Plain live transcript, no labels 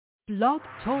Blog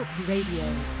Talk Radio.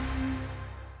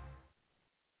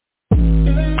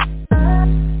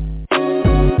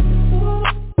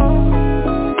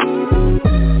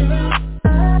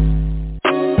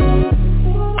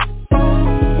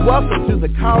 Welcome to the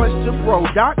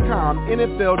College2Pro.com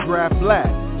NFL Draft Blast,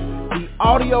 the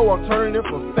audio alternative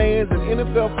for fans and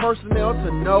NFL personnel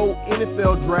to know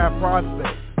NFL draft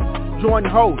prospects. Join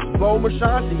host Bo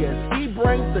Marchionte as he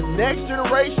brings the next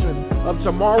generation of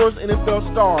tomorrow's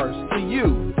NFL stars to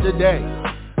you today.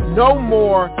 No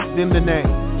more than the name.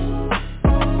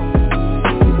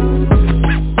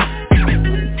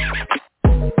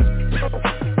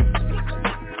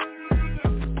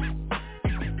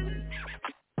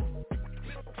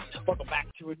 Welcome back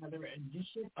to another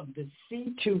edition of the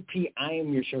C2P. I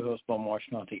am your show host, Bo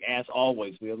Marchionte. As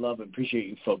always, we love and appreciate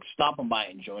you folks stopping by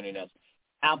and joining us.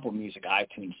 Apple Music,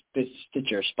 iTunes,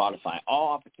 Stitcher, Spotify,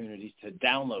 all opportunities to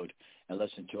download and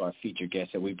listen to our featured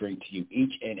guests that we bring to you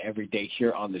each and every day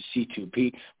here on the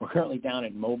C2P. We're currently down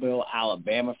in Mobile,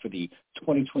 Alabama for the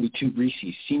 2022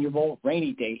 Reese's Senior Bowl.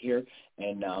 Rainy day here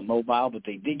in Mobile, but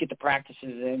they did get the practices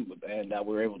in, and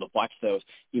we were able to watch those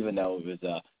even though it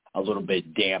was a little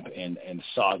bit damp and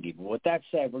soggy. But with that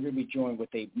said, we're going to be joined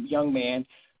with a young man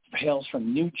who hails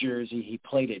from New Jersey. He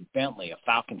played at Bentley, a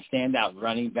Falcon standout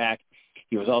running back.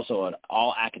 He was also an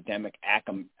all-academic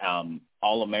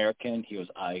All-American. He was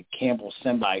a Campbell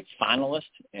semi-finalist,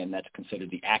 and that's considered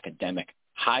the academic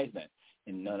Heisman,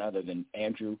 and none other than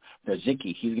Andrew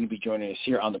Brazicki. He's going to be joining us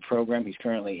here on the program. He's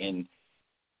currently in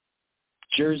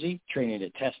Jersey, training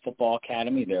at Test Football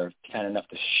Academy. They're kind enough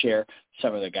to share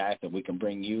some of the guys that we can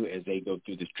bring you as they go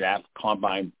through this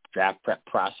combine draft prep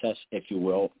process, if you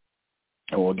will.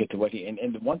 And we'll get to what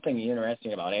and the one thing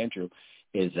interesting about Andrew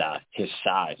is his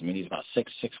size. I mean, he's about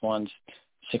 6'1",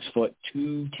 6 foot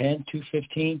 210,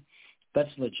 215. That's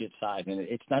legit size, and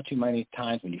it's not too many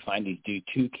times when you find these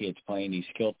D2 kids playing these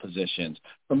skilled positions,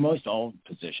 for most all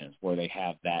positions, where they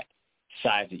have that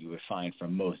size that you would find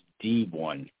from most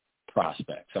D1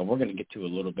 prospects. So we're going to get to a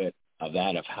little bit of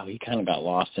that, of how he kind of got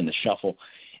lost in the shuffle,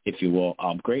 if you will.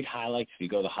 Great highlights. If you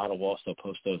go to Huddle, we'll also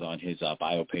post those on his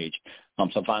bio page.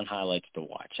 Some fun highlights to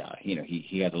watch.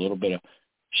 He has a little bit of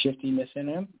shiftiness in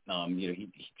him. He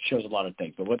shows a lot of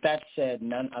things. But with that said,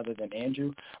 none other than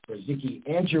Andrew Brazicki.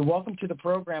 Andrew, welcome to the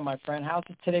program, my friend. How's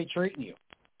it today treating you?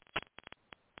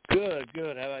 Good. How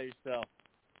about yourself?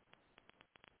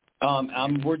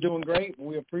 We're doing great.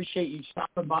 We appreciate you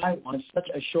stopping by on such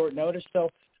a short notice. So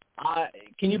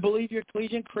can you believe your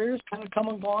collegiate career is kind of come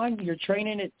and gone? You're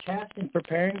training at Test and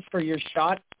preparing for your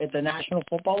shot at the National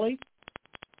Football League?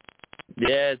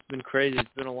 Yeah, it's been crazy. It's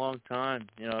been a long time,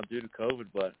 due to COVID,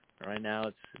 but right now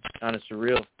it's kind of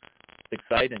surreal. It's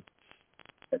exciting.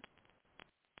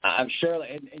 I'm sure.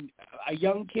 And a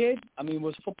young kid,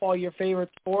 was football your favorite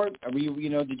sport? Or were you,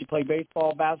 did you play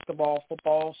baseball, basketball,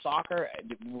 football, soccer?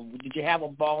 Did you have a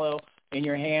ball in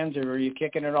your hands, or were you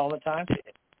kicking it all the time?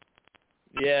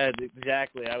 Yeah,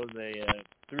 exactly. I was a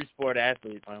three-sport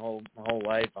athlete my whole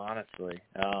life, honestly.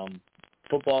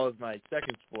 Football is my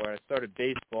second sport. I started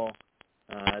baseball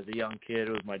as a young kid.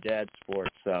 It was my dad's sport.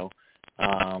 So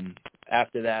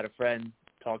after that, a friend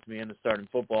talked me into starting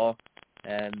football,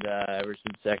 and ever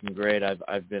since second grade, I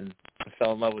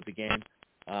fell in love with the game.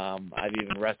 I've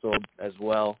even wrestled as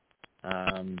well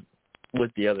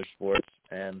with the other sports,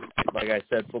 and like I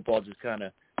said, football just kind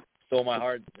of stole my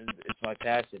heart. It's my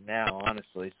passion now,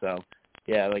 honestly. So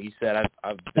yeah, like you said,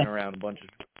 I've been around a bunch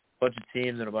of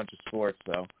teams and a bunch of sports.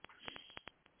 So.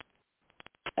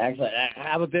 Excellent.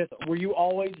 How about this? Were you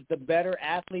always the better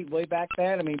athlete way back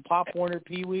then? Pop Warner,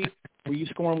 Pee Wee, were you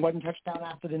scoring one touchdown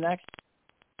after the next?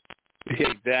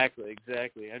 Exactly.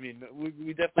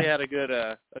 We definitely had a good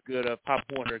Pop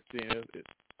Warner team.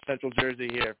 Central Jersey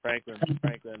here, Franklin,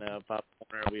 Pop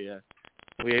Warner.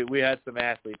 We had some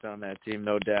athletes on that team,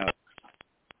 no doubt.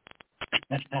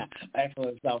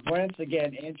 Excellent stuff. Once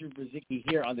again, Andrew Brazicki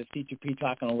here on the C2P,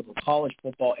 talking a little college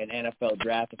football and NFL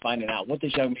draft, and finding out what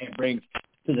this young man brings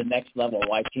to the next level,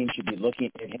 why teams should be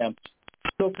looking at him.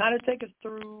 So kind of take us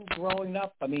through growing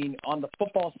up. On the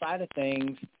football side of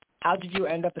things, how did you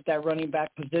end up at that running back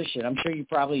position? I'm sure you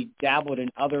probably dabbled in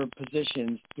other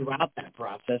positions throughout that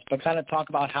process, but kind of talk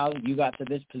about how you got to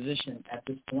this position at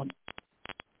this point.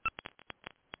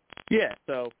 Yeah,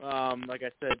 so like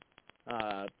I said,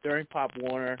 during Pop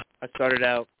Warner, I started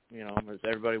out, as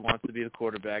everybody wants to be the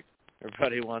quarterback.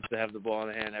 Everybody wants to have the ball in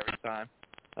the hand every time.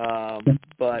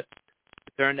 But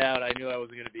it turned out I knew I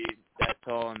wasn't going to be that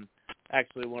tall, and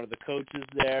actually one of the coaches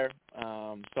there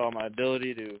saw my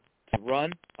ability to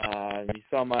run. He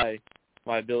saw my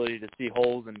ability to see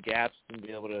holes and gaps and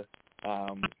be able to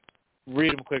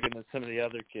read them quicker than some of the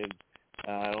other kids.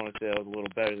 I don't want to say I was a little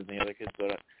better than the other kids,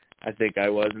 but I think I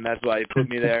was, and that's why he put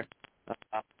me there.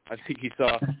 I think he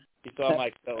saw my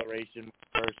acceleration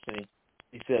first, and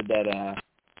he said that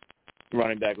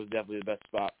running back was definitely the best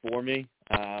spot for me.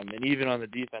 And even on the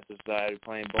defensive side,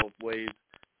 playing both ways,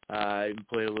 I even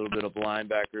played a little bit of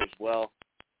linebacker as well.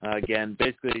 Again,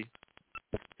 basically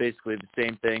the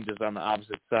same thing, just on the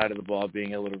opposite side of the ball,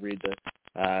 being able to read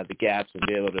the gaps and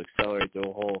be able to accelerate through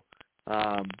a hole.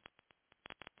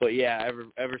 But yeah,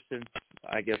 ever since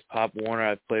I guess Pop Warner,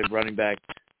 I've played running back,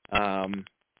 and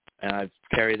I've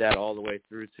carried that all the way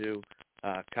through to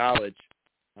college,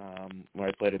 where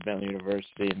I played at Bentley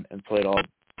University and played all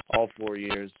 4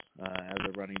 years as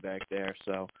a running back there.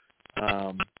 So,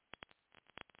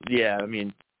 yeah, I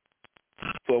mean,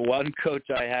 for one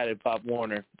coach I had at Pop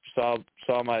Warner saw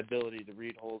my ability to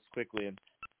read holes quickly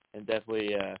and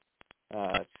definitely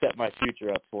set my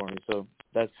future up for me. So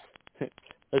that's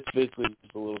basically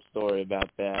just a little story about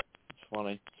that. It's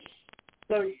funny.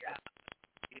 So,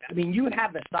 I mean, you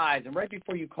have the size, and right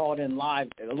before you called in live,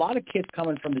 a lot of kids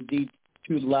coming from the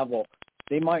D2 level,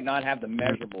 they might not have the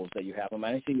measurables that you have. I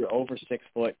mean, I see you're over 6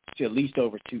 foot, to at least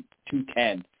over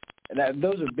 210. And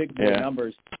those are big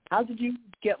numbers. How did you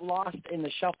get lost in the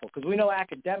shuffle? Because we know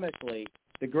academically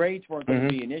the grades weren't going to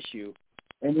be an issue,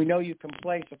 and we know you can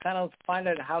play. So kind of find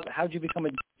out how did you become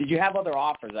did you have other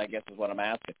offers, I guess is what I'm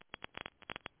asking.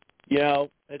 You know,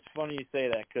 it's funny you say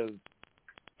that because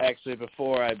actually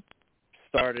before I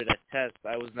started at Test,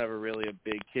 I was never really a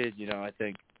big kid. You know, I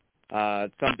think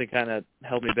something kind of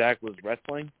held me back was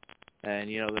wrestling. And,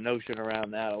 you know, the notion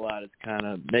around that a lot is kind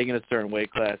of making a certain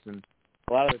weight class. And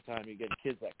a lot of the time you get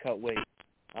kids that cut weight.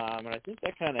 And I think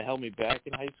that kind of held me back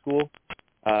in high school.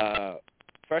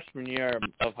 Freshman year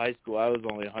of high school, I was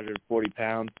only 140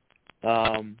 pounds.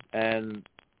 And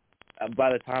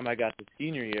by the time I got to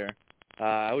senior year,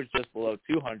 I was just below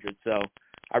 200. So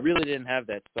I really didn't have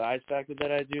that size factor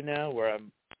that I do now, where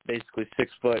I'm basically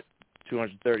 6 foot,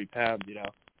 230 pounds, you know,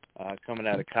 coming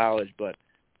out of college. But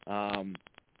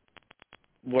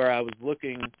where I was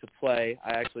looking to play,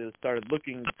 I actually started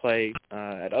looking to play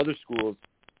at other schools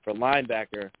for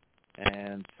linebacker,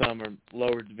 and some are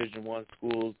lower Division I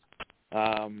schools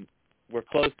were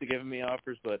close to giving me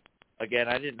offers, but again,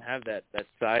 I didn't have that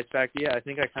size factor yet. I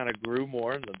think I kind of grew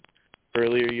more in the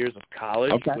earlier years of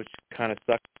college, which kind of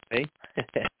sucked for me.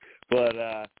 But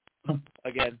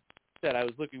again, said I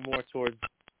was looking more towards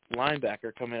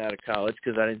linebacker coming out of college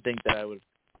because I didn't think that I would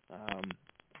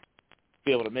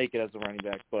be able to make it as a running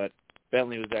back. But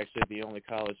Bentley was actually the only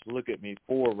college to look at me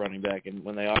for running back, and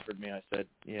when they offered me, I said,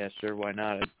 yeah, sure, why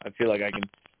not? I feel like I can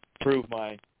prove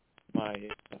myself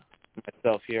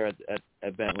here at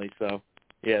Bentley. So,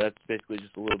 yeah, that's basically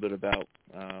just a little bit about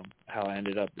how I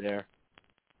ended up there.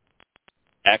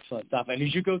 Excellent stuff. And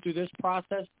as you go through this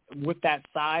process with that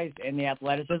size and the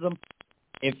athleticism,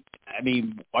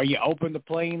 are you open to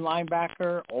playing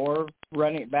linebacker or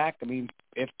running back? I mean,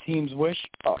 if teams wish.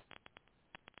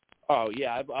 Oh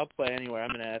yeah, I'll play anywhere.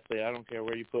 I'm an athlete. I don't care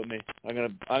where you put me. I'm gonna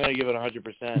give it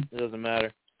 100%. It doesn't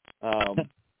matter.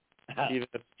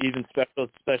 Even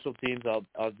special teams,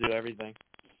 I'll do everything.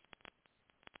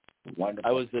 Wonderful.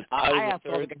 I was the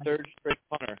third string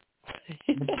punter.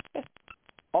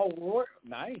 Oh,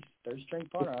 nice. Third string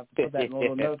punter. I have to put that in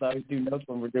little notes. I always do notes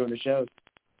when we're doing the shows.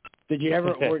 Did you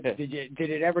ever, did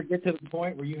it ever get to the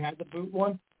point where you had to boot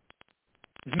one?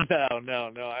 No. I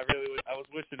was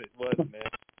wishing it was, man.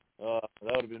 Oh,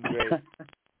 that would have been great.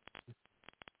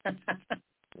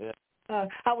 Yeah.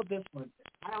 How about this one?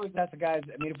 I always ask the guys,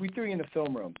 if we threw you in the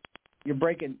film room,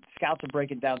 scouts are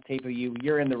breaking down tape of you,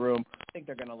 you're in the room, I think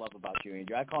they're going to love about you,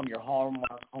 Andrew. I call them your home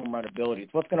run abilities.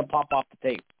 What's going to pop off the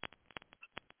tape?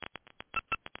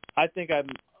 I think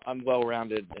I'm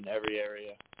well-rounded in every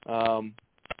area.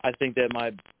 I think that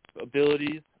my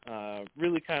abilities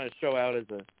really kind of show out as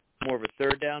more of a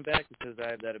third down back because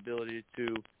I have that ability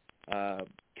to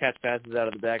catch passes out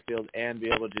of the backfield and be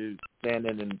able to stand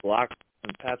in and block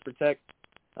and pass protect.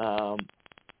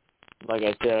 Like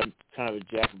I said, I'm kind of a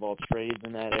jack of all trades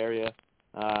in that area.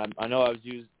 I know I was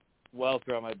used well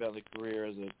throughout my Bentley career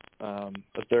as a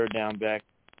third down back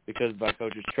because my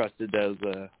coaches trusted those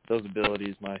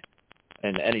abilities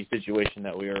in any situation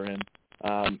that we were in.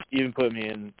 Even put me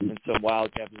in some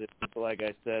wildcat positions. So like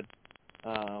I said,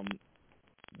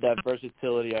 that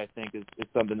versatility, I think, is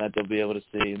something that they'll be able to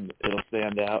see, and it'll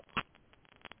stand out.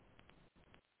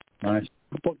 Nice.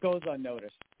 What goes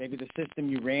unnoticed? Maybe the system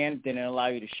you ran didn't allow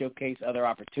you to showcase other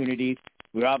opportunities.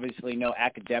 We obviously know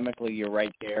academically you're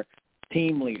right there.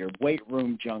 Team leader, weight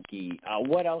room junkie.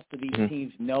 What else do these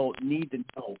teams need to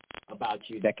know about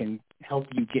you that can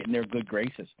help you get in their good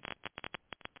graces?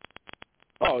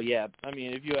 Oh yeah, I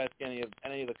mean, if you ask any of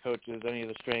the coaches, any of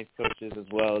the strength coaches as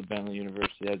well at Bentley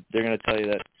University, they're going to tell you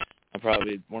that I'm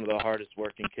probably one of the hardest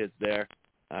working kids there.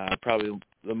 Probably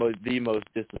the most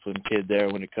disciplined kid there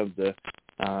when it comes to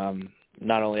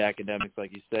not only academics,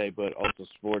 like you say, but also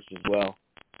sports as well.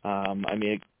 I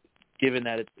mean, given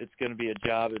that it's going to be a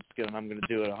job, I'm going to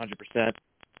do it 100%,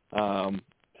 and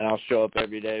I'll show up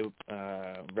every day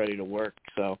ready to work.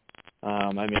 So,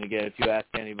 I mean, again, if you ask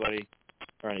anybody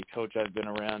or any coach I've been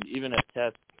around, even at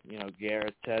Test,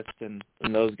 Garrett, Test, and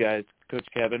those guys, Coach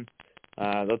Kevin,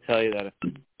 they'll tell you that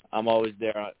I'm always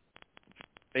there,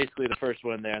 basically the first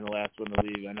one there and the last one to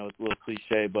leave. I know it's a little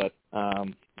cliche, but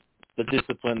the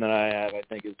discipline that I have, I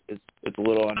think, it's a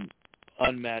little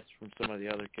unmatched from some of the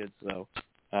other kids. So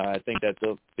I think that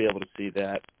they'll be able to see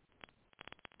that.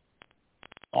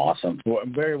 Awesome. Well,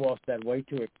 very well said. Way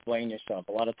to explain yourself.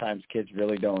 A lot of times kids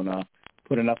really don't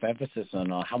put enough emphasis on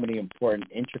how many important,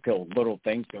 intricate little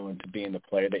things go into being the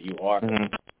player that you are. Mm-hmm.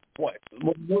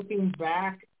 Looking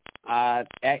back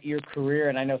at your career,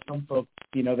 and I know some folks,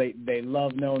 they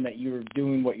love knowing that you're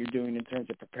doing what you're doing in terms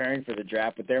of preparing for the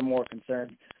draft, but they're more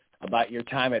concerned about your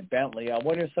time at Bentley.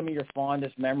 What are some of your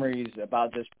fondest memories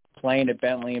about just playing at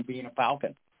Bentley and being a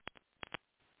Falcon?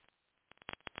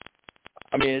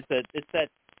 I mean, it's that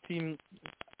team.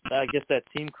 I guess that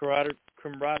team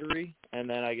camaraderie, and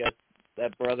then I guess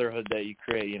that brotherhood that you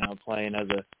create. Playing as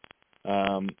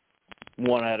a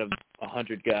one out of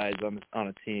 100 guys on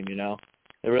a team.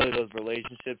 They're really those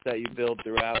relationships that you build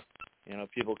throughout.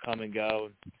 People come and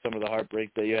go. Some of the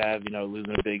heartbreaks that you have.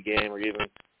 Losing a big game or even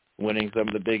winning some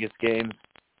of the biggest games.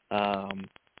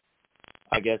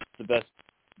 I guess the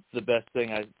best thing,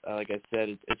 like I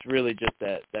said, it's really just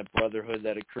that brotherhood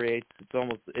that it creates.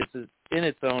 It's in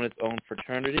its own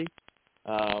fraternity.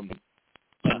 And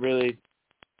really,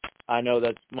 I know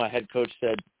that my head coach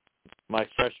said my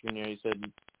freshman year, he said,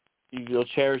 you'll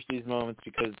cherish these moments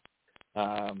because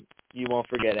you won't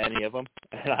forget any of them.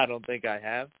 And I don't think I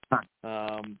have.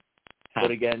 But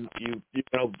again, you're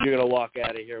gonna walk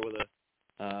out of here with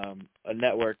a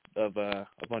network of a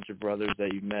bunch of brothers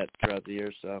that you've met throughout the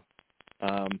years. So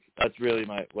that's really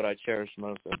what I cherish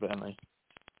most at Bentley.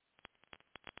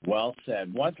 Well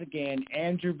said. Once again,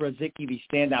 Andrew Brazicki, the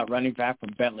standout running back from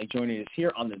Bentley, joining us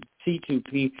here on the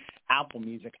C2P, Apple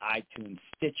Music, iTunes,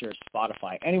 Stitcher,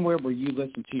 Spotify, anywhere where you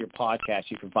listen to your podcast,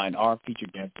 you can find our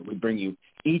featured guests that we bring you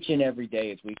each and every day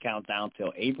as we count down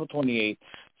till April 28th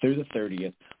through the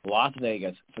 30th, Las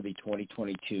Vegas, for the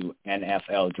 2022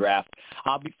 NFL Draft.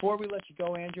 Before we let you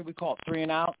go, Andrew, we call it 3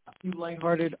 and Out, a few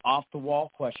lighthearted,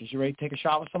 off-the-wall questions. You ready to take a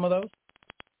shot with some of those?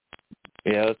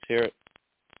 Yeah, let's hear it.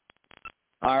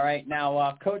 All right.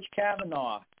 Now, Coach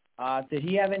Kavanaugh, did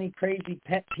he have any crazy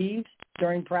pet peeves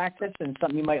during practice and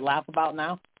something you might laugh about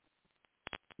now?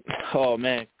 Oh,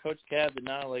 man. Coach Cav did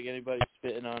not like anybody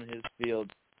spitting on his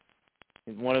field.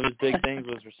 One of his big things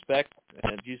was respect,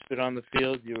 and if you spit on the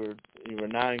field, you were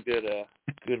not in good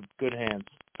hands.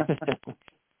 Man,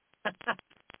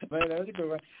 that was a good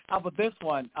one. How about this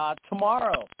one?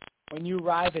 Tomorrow, when you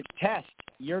arrive at Test,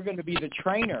 you're going to be the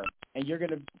trainer, and you're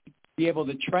going to be able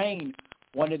to train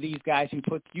one of these guys who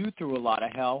puts you through a lot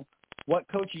of hell. What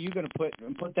coach are you going to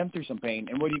put them through some pain,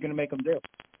 and what are you going to make them do?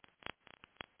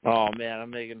 Oh, man,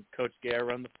 I'm making Coach Gare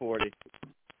run the 40.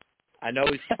 I know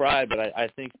he's spry, but I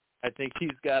think he's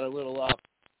got a little off.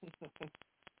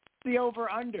 The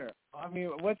over-under. I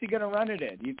mean, what's he going to run it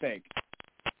in, you think?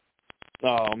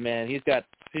 Oh, man, he's got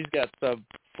sub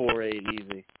 4.8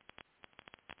 easy.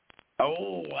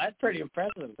 Oh, that's pretty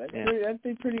impressive. That's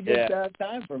a pretty good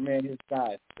time for a man his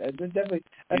size. That's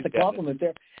a compliment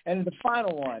there. And the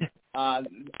final one,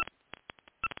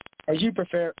 as you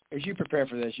prepare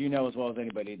for this, you know as well as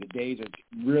anybody, the days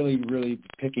are really, really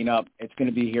picking up. It's going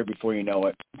to be here before you know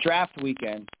it. Draft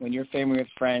weekend, when you're family with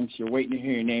friends, you're waiting to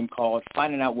hear your name called,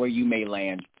 finding out where you may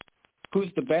land. Who's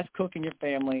the best cook in your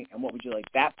family, and what would you like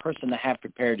that person to have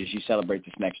prepared as you celebrate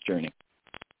this next journey?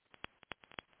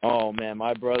 Oh, man,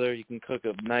 my brother, you can cook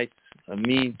a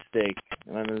mean steak.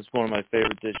 And it's one of my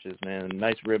favorite dishes, man, a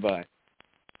nice ribeye.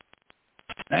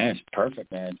 That's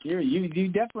perfect, man. You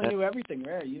definitely knew everything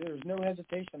there. There was no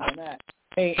hesitation on that.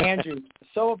 Hey, Andrew,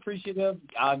 so appreciative.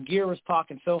 Gear was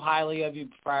talking so highly of you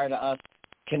prior to us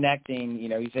connecting.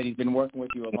 He said he's been working with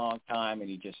you a long time, and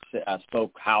he just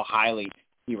spoke how highly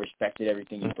he respected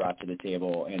everything you brought to the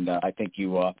table. And I think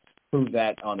you proved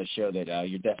that on the show that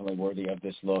you're definitely worthy of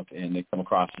this look, and they come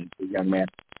across as a young man.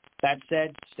 That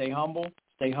said, stay humble,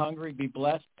 stay hungry, be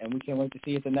blessed, and we can't wait to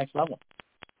see you at the next level.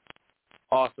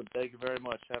 Awesome. Thank you very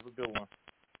much. Have a good one.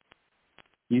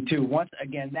 You too. Once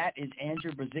again, that is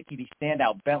Andrew Brazicki, the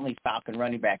standout Bentley Falcon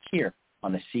running back here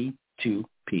on the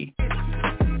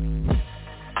C2P.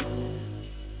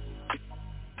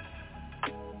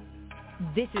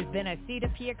 This has been a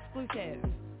C2P exclusive.